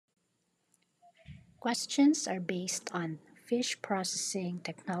Questions are based on fish processing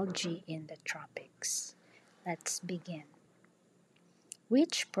technology in the tropics. Let's begin.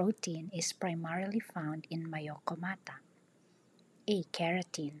 Which protein is primarily found in myocomata? A.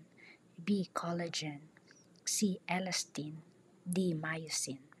 Keratin, B. Collagen, C. Elastin, D.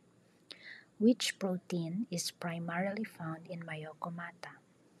 Myosin. Which protein is primarily found in myocomata?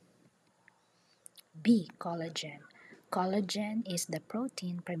 B. Collagen. Collagen is the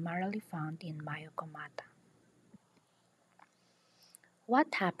protein primarily found in myocomata.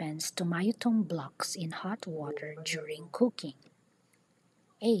 What happens to myotome blocks in hot water during cooking?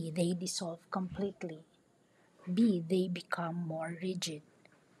 A. They dissolve completely. B. They become more rigid.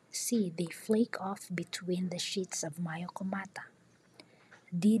 C. They flake off between the sheets of myocomata.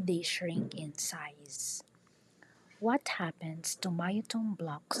 D. They shrink in size. What happens to myotome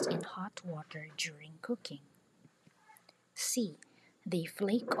blocks in hot water during cooking? C. They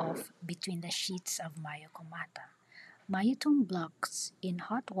flake off between the sheets of myocomata. Myotome blocks in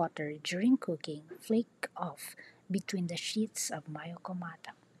hot water during cooking flake off between the sheets of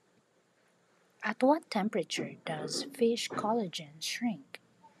myocomata. At what temperature does fish collagen shrink?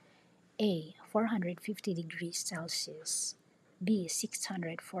 A. 450 degrees Celsius, B.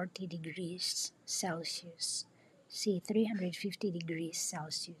 640 degrees Celsius, C. 350 degrees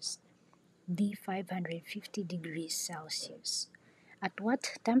Celsius, D. 550 degrees Celsius. At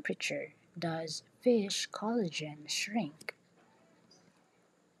what temperature does fish collagen shrink?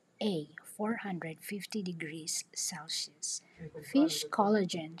 A. 450 degrees Celsius. Fish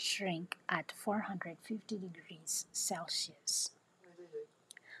collagen shrink at 450 degrees Celsius.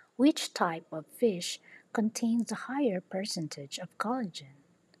 Which type of fish contains a higher percentage of collagen?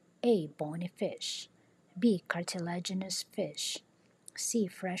 A. Bony fish, B. Cartilaginous fish, C.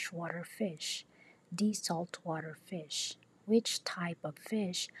 Freshwater fish, D. Saltwater fish. Which type of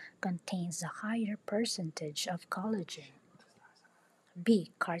fish contains a higher percentage of collagen?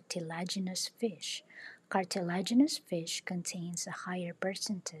 B. Cartilaginous fish. Cartilaginous fish contains a higher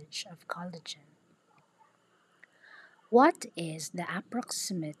percentage of collagen. What is the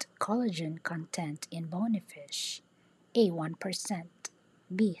approximate collagen content in bony fish? A. 1%,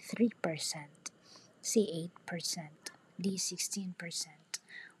 B. 3%, C. 8%, D. 16%.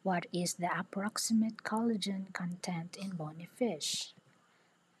 What is the approximate collagen content in bony fish?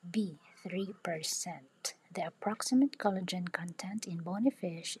 B. 3%. The approximate collagen content in bony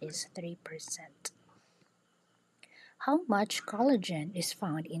fish is 3%. How much collagen is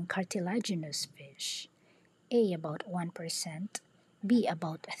found in cartilaginous fish? A. About 1%, B.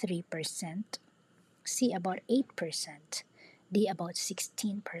 About 3%, C. About 8%, D. About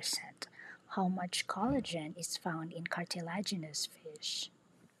 16%. How much collagen is found in cartilaginous fish?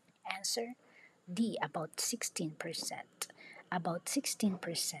 Answer: D. About 16%. About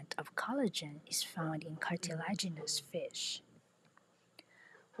 16% of collagen is found in cartilaginous fish.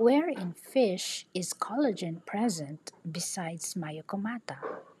 Where in fish is collagen present besides myocomata?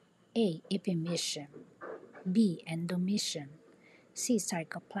 A. Epimysium, B. Endomysium, C.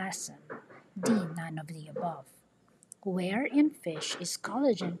 Sarcoplasm, D. None of the above. Where in fish is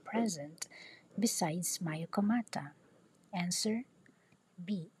collagen present besides myocomata? Answer: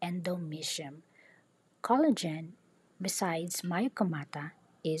 B. Endomysium. Collagen besides myocomata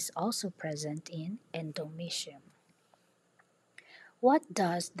is also present in endomysium. What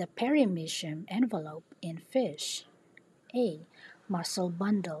does the perimysium envelope in fish? A. Muscle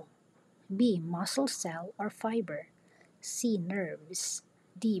bundle, B. Muscle cell or fiber, C. Nerves,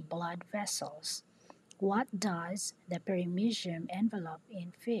 D. Blood vessels. What does the perimysium envelope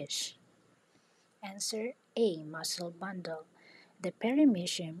in fish? Answer: A. Muscle bundle. The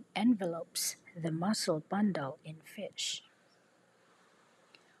perimysium envelopes the muscle bundle in fish.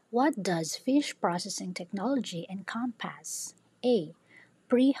 What does fish processing technology encompass? A.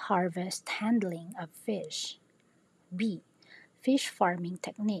 Pre-harvest handling of fish, B. Fish farming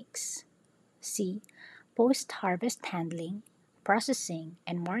techniques, C. Post-harvest handling, processing,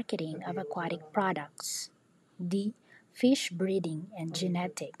 and marketing of aquatic products, D. Fish breeding and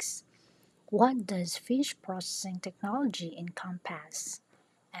genetics. What does fish processing technology encompass?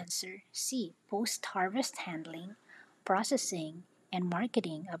 Answer: C. Post-harvest handling, processing, and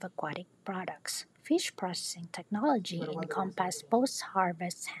marketing of aquatic products. Fish processing technology encompasses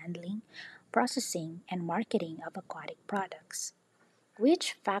post-harvest handling, processing, and marketing of aquatic products.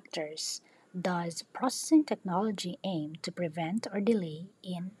 Which factors does processing technology aim to prevent or delay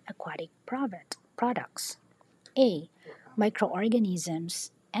in aquatic products? A.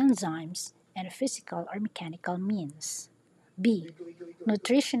 Microorganisms, enzymes, and physical or mechanical means. B.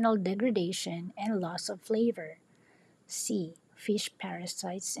 Nutritional degradation and loss of flavor. C. Fish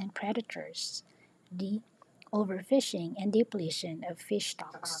parasites and predators. D. Overfishing and depletion of fish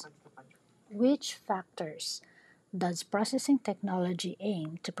stocks. Which factors does processing technology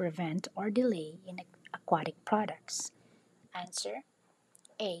aim to prevent or delay in aquatic products? Answer: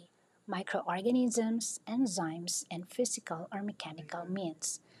 A. Microorganisms, enzymes, and physical or mechanical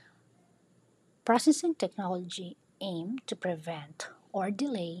means. Processing technology aim to prevent or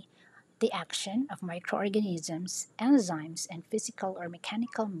delay the action of microorganisms, enzymes, and physical or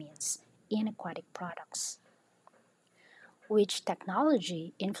mechanical means in aquatic products. Which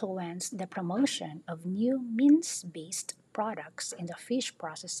technology influenced the promotion of new mince-based products in the fish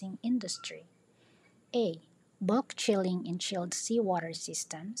processing industry? A. Bulk chilling in chilled seawater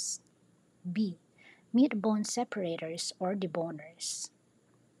systems. B. Meat bone separators or deboners.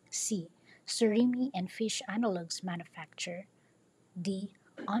 C. Surimi and fish analogs manufacture. D.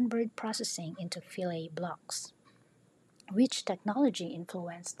 Onboard processing into fillet blocks. Which technology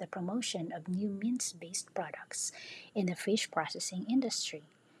influenced the promotion of new mince-based products in the fish processing industry?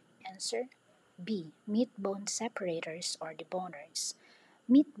 Answer: B. Meat bone separators or deboners.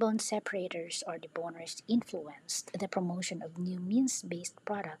 Meat bone separators or deboners influenced the promotion of new mince-based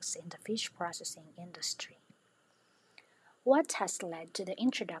products in the fish processing industry. What has led to the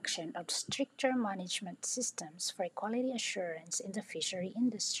introduction of stricter management systems for quality assurance in the fishery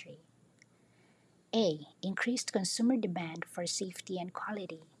industry? A. Increased consumer demand for safety and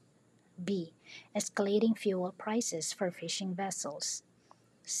quality. B. Escalating fuel prices for fishing vessels.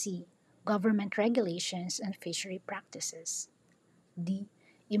 C. Government regulations and fishery practices. D.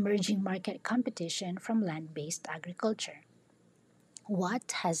 Emerging market competition from land-based agriculture.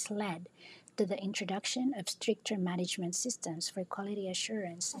 What has led to the introduction of stricter management systems for quality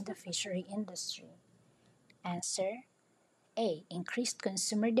assurance in the fishery industry? Answer: A. Increased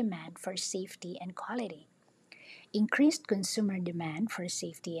consumer demand for safety and quality. Increased consumer demand for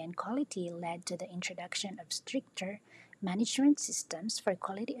safety and quality led to the introduction of stricter management systems for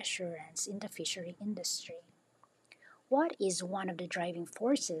quality assurance in the fishery industry. What is one of the driving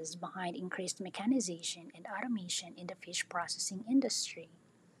forces behind increased mechanization and automation in the fish processing industry?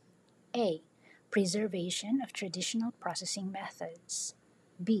 A. Preservation of traditional processing methods.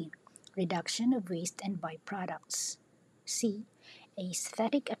 B. Reduction of waste and byproducts. C.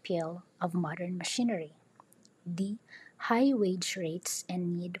 Aesthetic appeal of modern machinery. D. High wage rates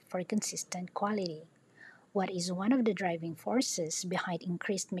and need for consistent quality. What is one of the driving forces behind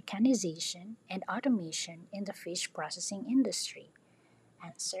increased mechanization and automation in the fish processing industry?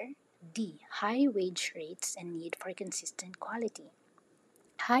 Answer: D. High wage rates and need for consistent quality.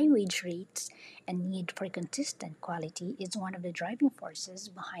 High wage rates and need for consistent quality is one of the driving forces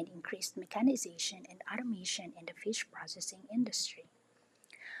behind increased mechanization and automation in the fish processing industry.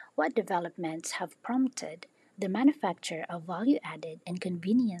 What developments have prompted the manufacture of value added and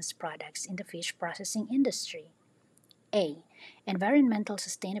convenience products in the fish processing industry? A. Environmental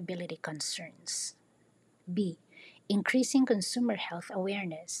sustainability concerns. B. Increasing consumer health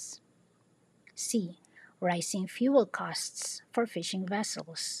awareness. C. Rising fuel costs for fishing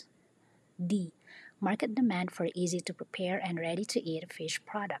vessels. D. Market demand for easy to prepare and ready to eat fish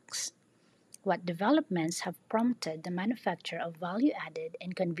products. What developments have prompted the manufacture of value added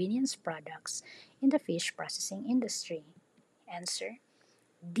and convenience products in the fish processing industry? Answer: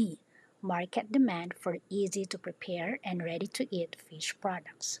 D. Market demand for easy to prepare and ready to eat fish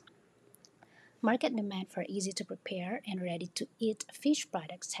products. Market demand for easy to prepare and ready to eat fish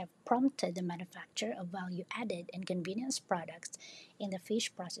products have prompted the manufacture of value added and convenience products in the fish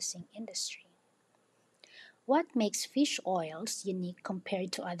processing industry. What makes fish oils unique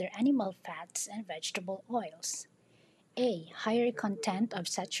compared to other animal fats and vegetable oils? A. Higher content of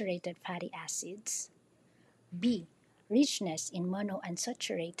saturated fatty acids. B. Richness in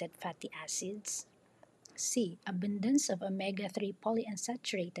monounsaturated fatty acids. C. Abundance of omega-3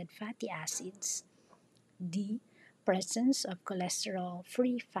 polyunsaturated fatty acids. D. Presence of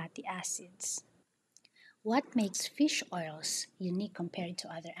cholesterol-free fatty acids. What makes fish oils unique compared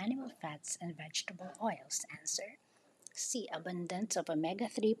to other animal fats and vegetable oils? Answer: C. Abundance of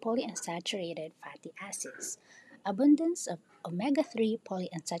omega-3 polyunsaturated fatty acids. Abundance of omega-3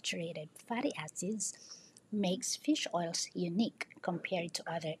 polyunsaturated fatty acids makes fish oils unique compared to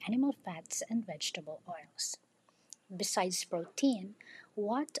other animal fats and vegetable oils. Besides protein,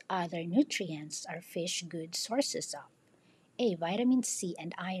 what other nutrients are fish good sources of? A. Vitamin C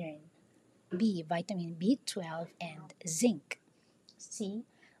and iron. B. Vitamin B12 and zinc. C.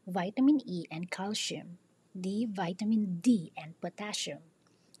 Vitamin E and calcium. D. Vitamin D and potassium.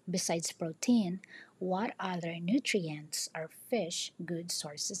 Besides protein, what other nutrients are fish good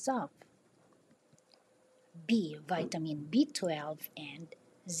sources of? B. Vitamin B12 and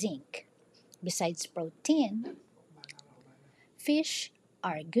zinc. Besides protein, fish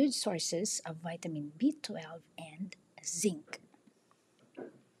are good sources of vitamin B12 and zinc.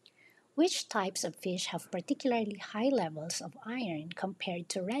 Which types of fish have particularly high levels of iron compared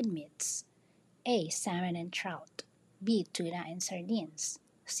to red meats? A. Salmon and trout. B. Tuna and sardines.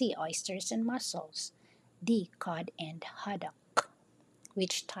 C. Oysters and mussels. D. Cod and haddock.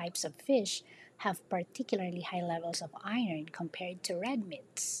 Which types of fish have particularly high levels of iron compared to red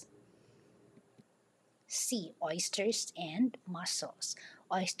meats? C. Oysters and mussels.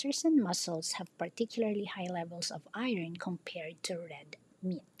 Oysters and mussels have particularly high levels of iron compared to red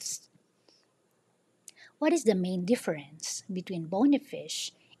meats. What is the main difference between bony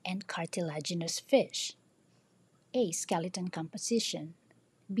fish and cartilaginous fish? A. Skeleton composition.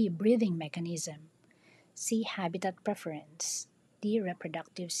 B. Breathing mechanism. C. Habitat preference. D.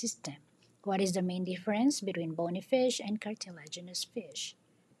 Reproductive system. What is the main difference between bony fish and cartilaginous fish?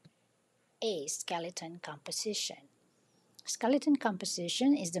 A. Skeleton composition. Skeleton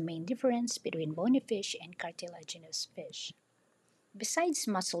composition is the main difference between bony fish and cartilaginous fish. Besides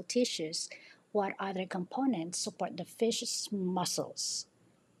muscle tissues, what other components support the fish's muscles?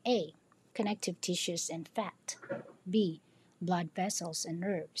 A. Connective tissues and fat. B. Blood vessels and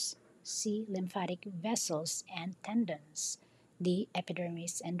nerves. C. Lymphatic vessels and tendons. D.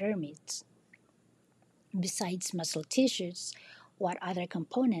 Epidermis and dermis. Besides muscle tissues, what other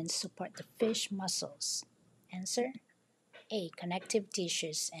components support the fish muscles? Answer: A. Connective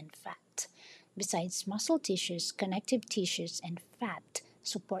tissues and fat. Besides muscle tissues, connective tissues and fat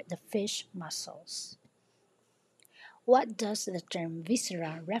support the fish muscles. What does the term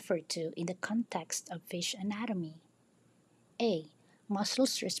viscera refer to in the context of fish anatomy? A.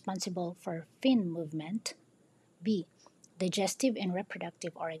 Muscles responsible for fin movement. B. Digestive and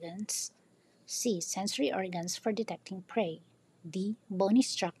reproductive organs. C. Sensory organs for detecting prey. D. Bony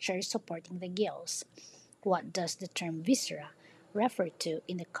structure supporting the gills. What does the term viscera refer to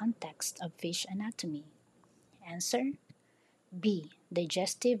in the context of fish anatomy? Answer: B.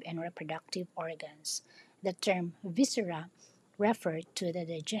 Digestive and reproductive organs. The term viscera referred to the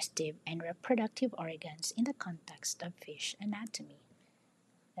digestive and reproductive organs in the context of fish anatomy.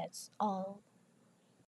 That's all